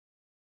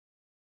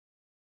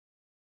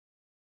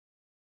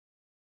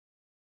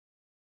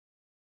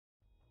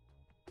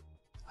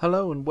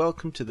Hello and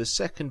welcome to the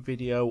second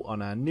video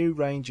on our new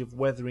range of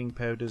weathering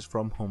powders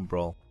from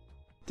Humbrol.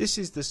 This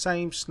is the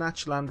same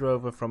Snatch Land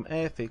Rover from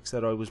Airfix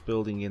that I was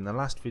building in the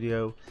last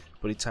video,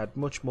 but it's had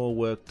much more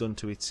work done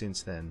to it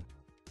since then.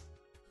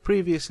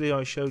 Previously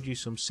I showed you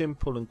some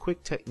simple and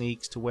quick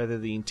techniques to weather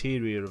the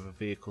interior of a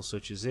vehicle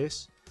such as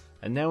this,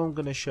 and now I'm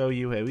going to show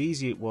you how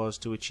easy it was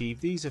to achieve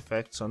these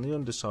effects on the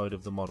underside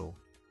of the model.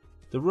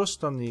 The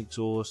rust on the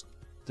exhaust,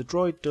 the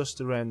dried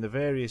dust around the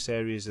various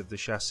areas of the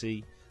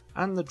chassis,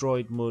 and the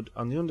dried mud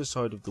on the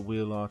underside of the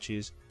wheel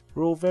arches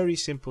were all very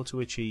simple to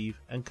achieve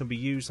and can be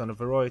used on a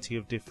variety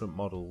of different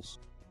models.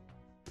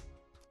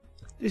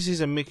 This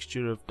is a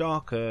mixture of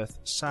dark earth,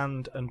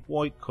 sand and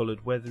white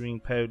coloured weathering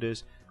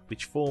powders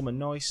which form a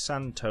nice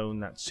sand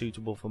tone that's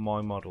suitable for my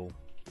model.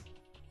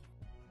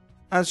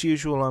 As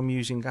usual, I'm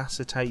using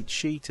acetate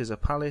sheet as a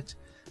palette,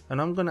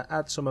 and I'm going to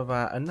add some of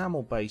our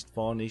enamel based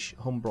varnish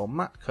Humbrol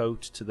matte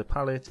coat to the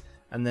palette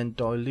and then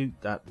dilute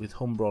that with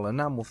Humbrol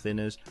enamel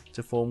thinners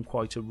to form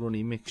quite a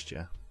runny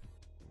mixture.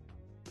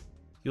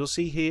 You'll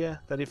see here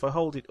that if I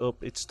hold it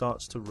up it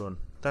starts to run.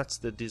 That's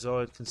the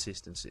desired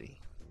consistency.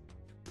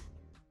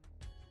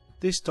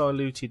 This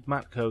diluted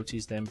matte coat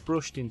is then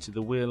brushed into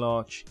the wheel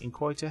arch in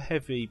quite a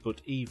heavy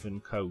but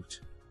even coat.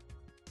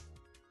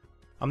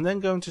 I'm then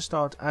going to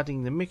start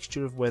adding the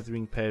mixture of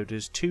weathering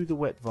powders to the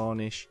wet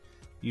varnish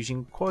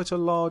using quite a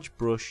large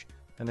brush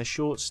and a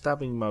short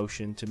stabbing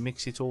motion to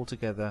mix it all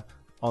together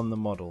on the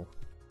model.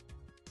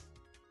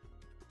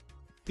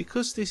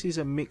 Because this is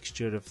a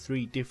mixture of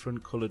 3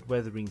 different coloured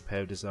weathering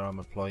powders that I'm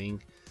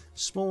applying,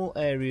 small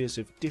areas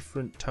of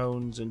different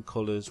tones and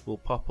colours will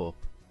pop up.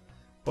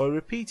 By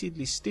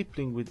repeatedly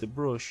stippling with the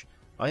brush,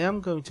 I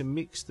am going to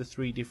mix the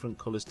 3 different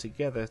colours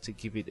together to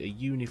give it a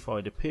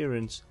unified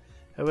appearance.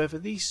 However,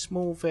 these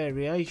small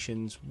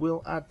variations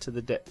will add to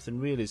the depth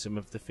and realism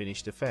of the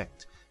finished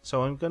effect,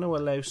 so I'm going to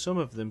allow some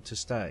of them to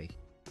stay.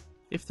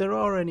 If there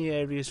are any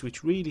areas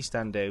which really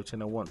stand out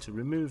and I want to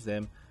remove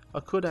them,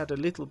 I could add a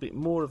little bit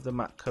more of the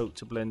matte coat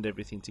to blend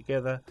everything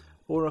together,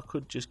 or I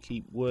could just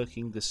keep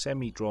working the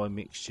semi-dry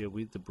mixture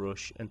with the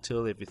brush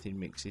until everything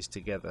mixes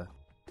together.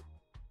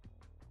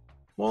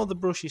 While the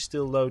brush is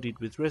still loaded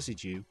with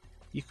residue,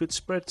 you could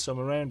spread some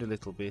around a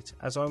little bit,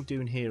 as I'm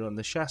doing here on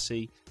the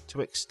chassis, to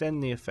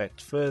extend the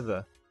effect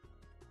further.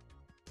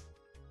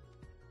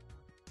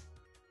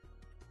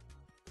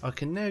 I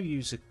can now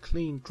use a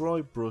clean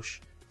dry brush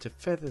to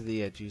feather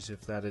the edges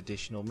of that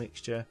additional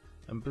mixture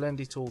and blend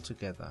it all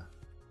together.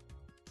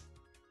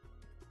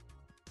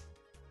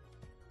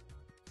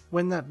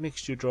 When that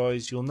mixture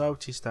dries, you'll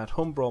notice that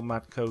Humbrol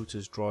matte coat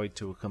has dried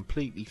to a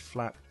completely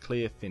flat,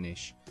 clear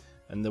finish,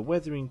 and the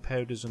weathering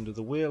powders under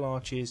the wheel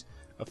arches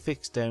are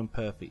fixed down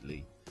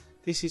perfectly.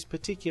 This is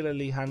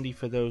particularly handy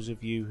for those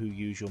of you who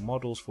use your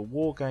models for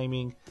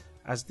wargaming,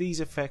 as these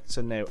effects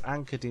are now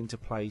anchored into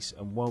place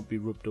and won't be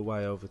rubbed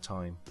away over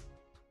time.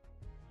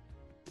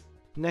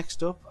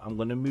 Next up, I'm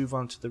going to move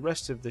on to the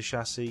rest of the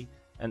chassis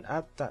and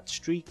add that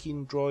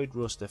streaking dried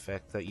rust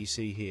effect that you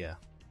see here.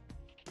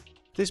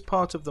 This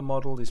part of the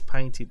model is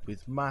painted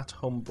with matte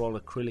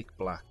Humbrol Acrylic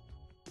black.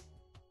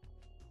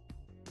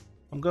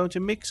 I'm going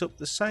to mix up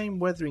the same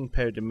weathering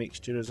powder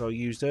mixture as I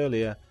used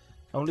earlier,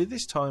 only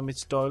this time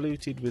it's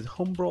diluted with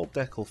Humbrol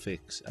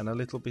Acrylic and a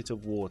little bit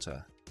of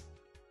water.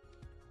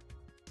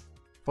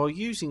 By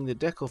using the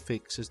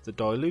Acrylic as the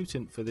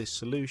dilutant for this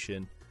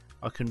solution,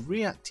 I can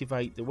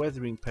reactivate the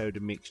weathering powder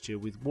mixture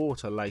with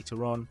water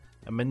later on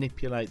and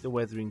manipulate the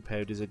weathering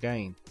powders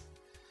again.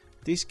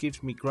 This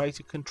gives me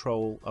greater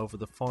control over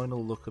the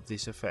final look of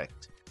this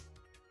effect.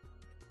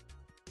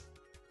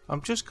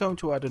 I'm just going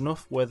to add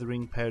enough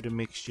weathering powder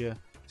mixture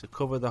to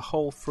cover the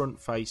whole front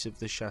face of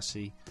the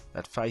chassis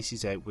that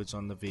faces outwards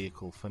on the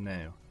vehicle for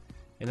now.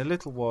 In a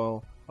little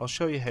while I'll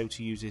show you how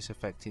to use this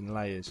effect in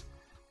layers,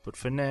 but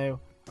for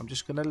now I'm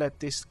just going to let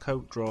this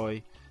coat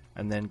dry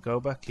and then go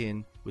back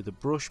in with a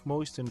brush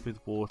moistened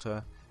with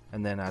water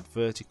and then add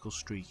vertical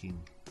streaking.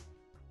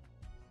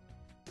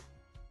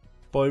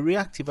 By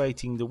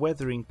reactivating the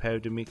weathering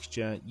powder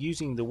mixture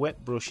using the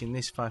wet brush in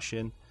this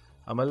fashion,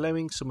 I'm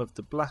allowing some of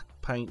the black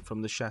paint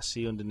from the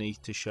chassis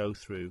underneath to show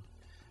through.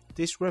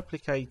 This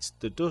replicates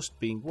the dust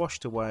being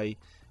washed away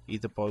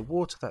either by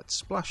water that's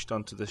splashed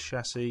onto the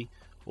chassis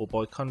or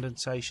by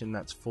condensation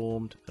that's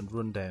formed and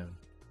run down.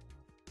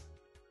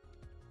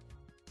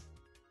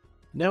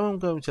 Now I'm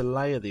going to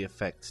layer the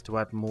effect to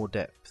add more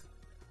depth.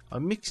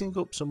 I'm mixing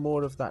up some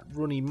more of that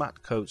runny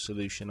matte coat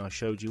solution I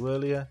showed you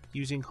earlier,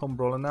 using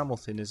Humbrol enamel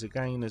thinners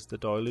again as the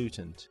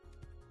dilutant.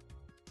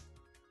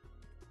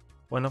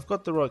 When I've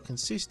got the right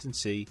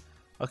consistency,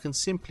 I can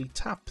simply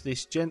tap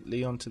this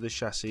gently onto the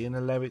chassis and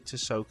allow it to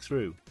soak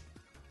through.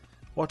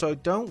 What I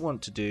don't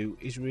want to do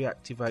is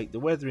reactivate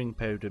the weathering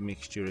powder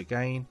mixture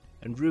again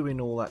and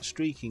ruin all that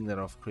streaking that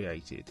I've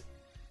created.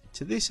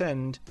 To this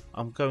end,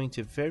 I'm going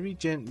to very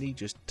gently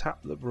just tap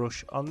the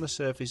brush on the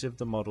surface of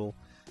the model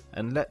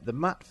and let the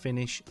matte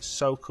finish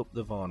soak up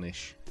the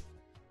varnish.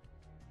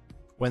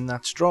 When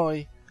that's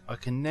dry, I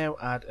can now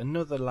add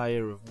another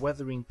layer of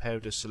weathering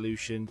powder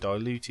solution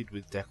diluted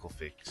with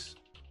Acrylic.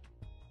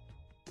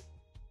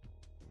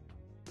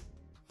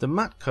 The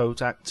matte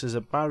coat acts as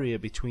a barrier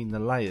between the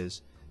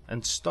layers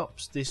and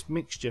stops this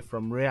mixture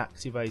from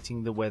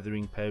reactivating the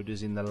weathering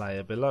powders in the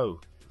layer below.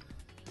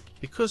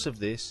 Because of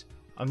this,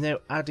 I'm now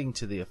adding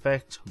to the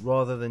effect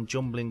rather than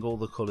jumbling all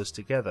the colours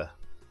together.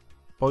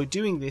 By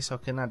doing this, I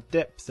can add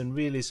depth and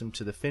realism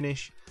to the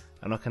finish,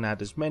 and I can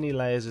add as many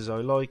layers as I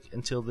like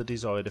until the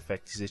desired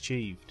effect is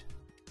achieved.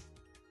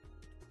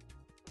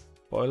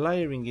 By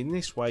layering in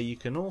this way, you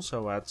can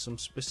also add some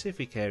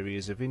specific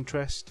areas of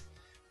interest.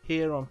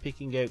 Here I'm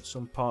picking out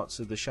some parts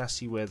of the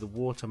chassis where the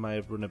water may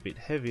have run a bit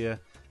heavier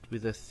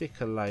with a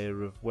thicker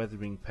layer of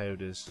weathering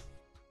powders.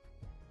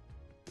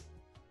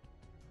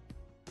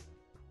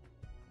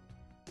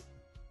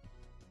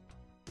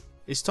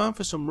 It's time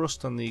for some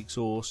rust on the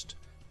exhaust,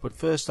 but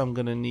first I'm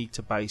going to need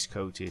to base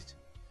coat it.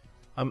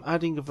 I'm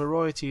adding a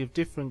variety of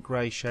different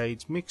grey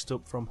shades mixed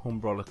up from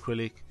Humbrol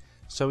Acrylic,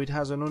 so it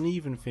has an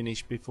uneven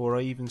finish before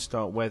I even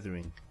start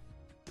weathering.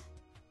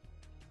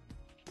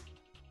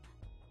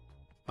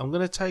 I'm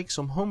going to take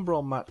some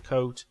Humbrol matte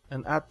coat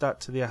and add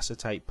that to the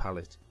acetate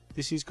palette.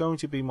 This is going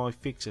to be my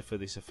fixer for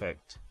this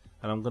effect,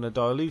 and I'm going to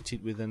dilute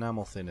it with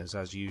enamel thinners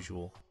as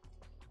usual.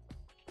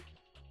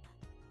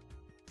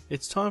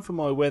 It's time for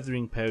my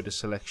weathering powder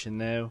selection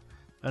now,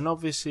 and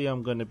obviously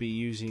I'm going to be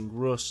using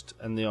rust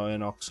and the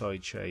iron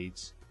oxide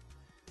shades.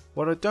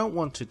 What I don't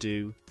want to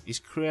do is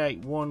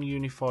create one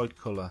unified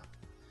colour.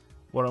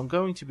 What I'm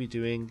going to be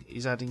doing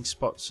is adding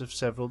spots of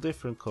several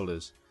different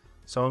colours,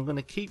 so I'm going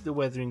to keep the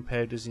weathering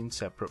powders in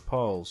separate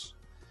piles.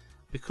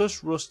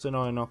 Because rust and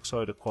iron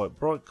oxide are quite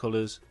bright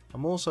colours,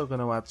 I'm also going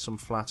to add some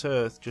flat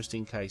earth just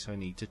in case I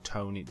need to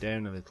tone it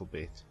down a little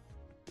bit.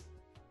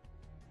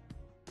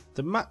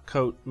 The matte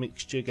coat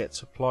mixture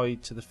gets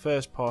applied to the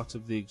first part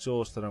of the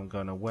exhaust that I'm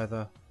going to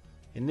weather.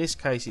 In this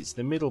case it's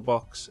the middle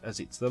box,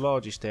 as it's the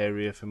largest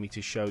area for me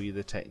to show you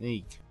the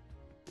technique.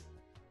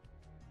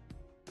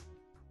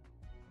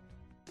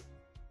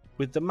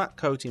 With the matte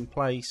coat in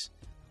place,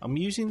 I'm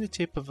using the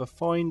tip of a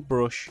fine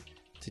brush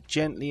to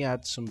gently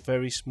add some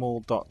very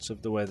small dots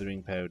of the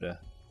weathering powder.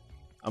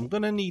 I'm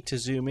going to need to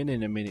zoom in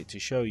a minute to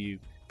show you,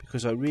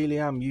 because I really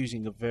am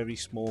using a very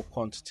small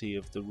quantity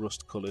of the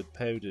rust coloured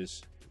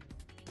powders.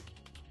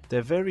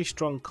 They're very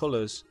strong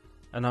colours,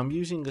 and I'm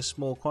using a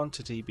small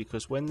quantity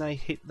because when they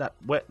hit that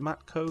wet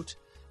matte coat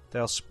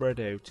they'll spread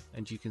out,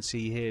 and you can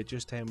see here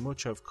just how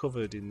much I've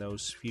covered in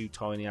those few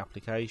tiny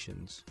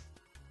applications.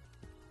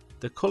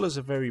 The colours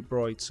are very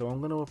bright, so I'm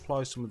going to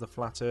apply some of the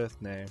flat earth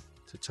now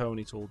to tone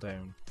it all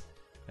down,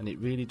 and it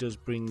really does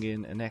bring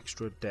in an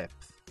extra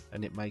depth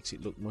and it makes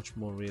it look much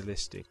more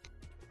realistic.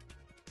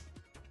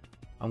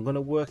 I'm going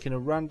to work in a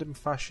random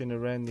fashion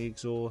around the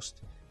exhaust,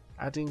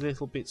 adding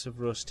little bits of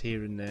rust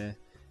here and there,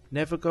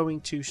 never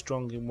going too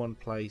strong in one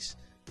place,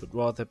 but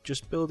rather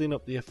just building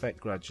up the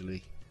effect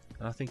gradually,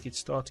 and I think it's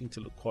starting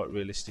to look quite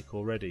realistic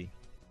already.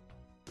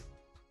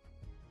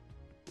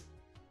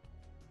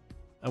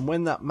 And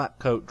when that matte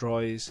coat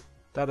dries,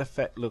 that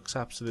effect looks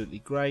absolutely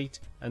great,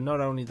 and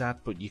not only that,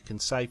 but you can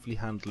safely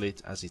handle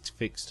it as it's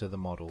fixed to the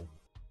model.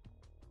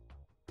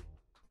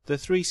 The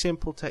three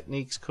simple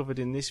techniques covered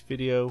in this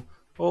video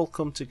all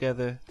come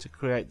together to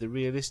create the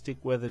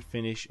realistic weathered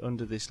finish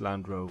under this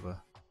Land Rover.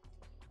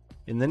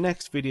 In the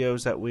next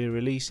videos that we're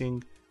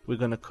releasing, we're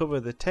going to cover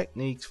the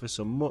techniques for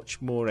some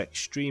much more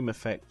extreme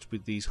effects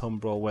with these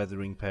Humbrol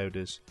weathering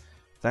powders.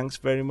 Thanks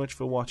very much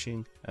for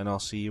watching, and I'll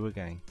see you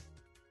again.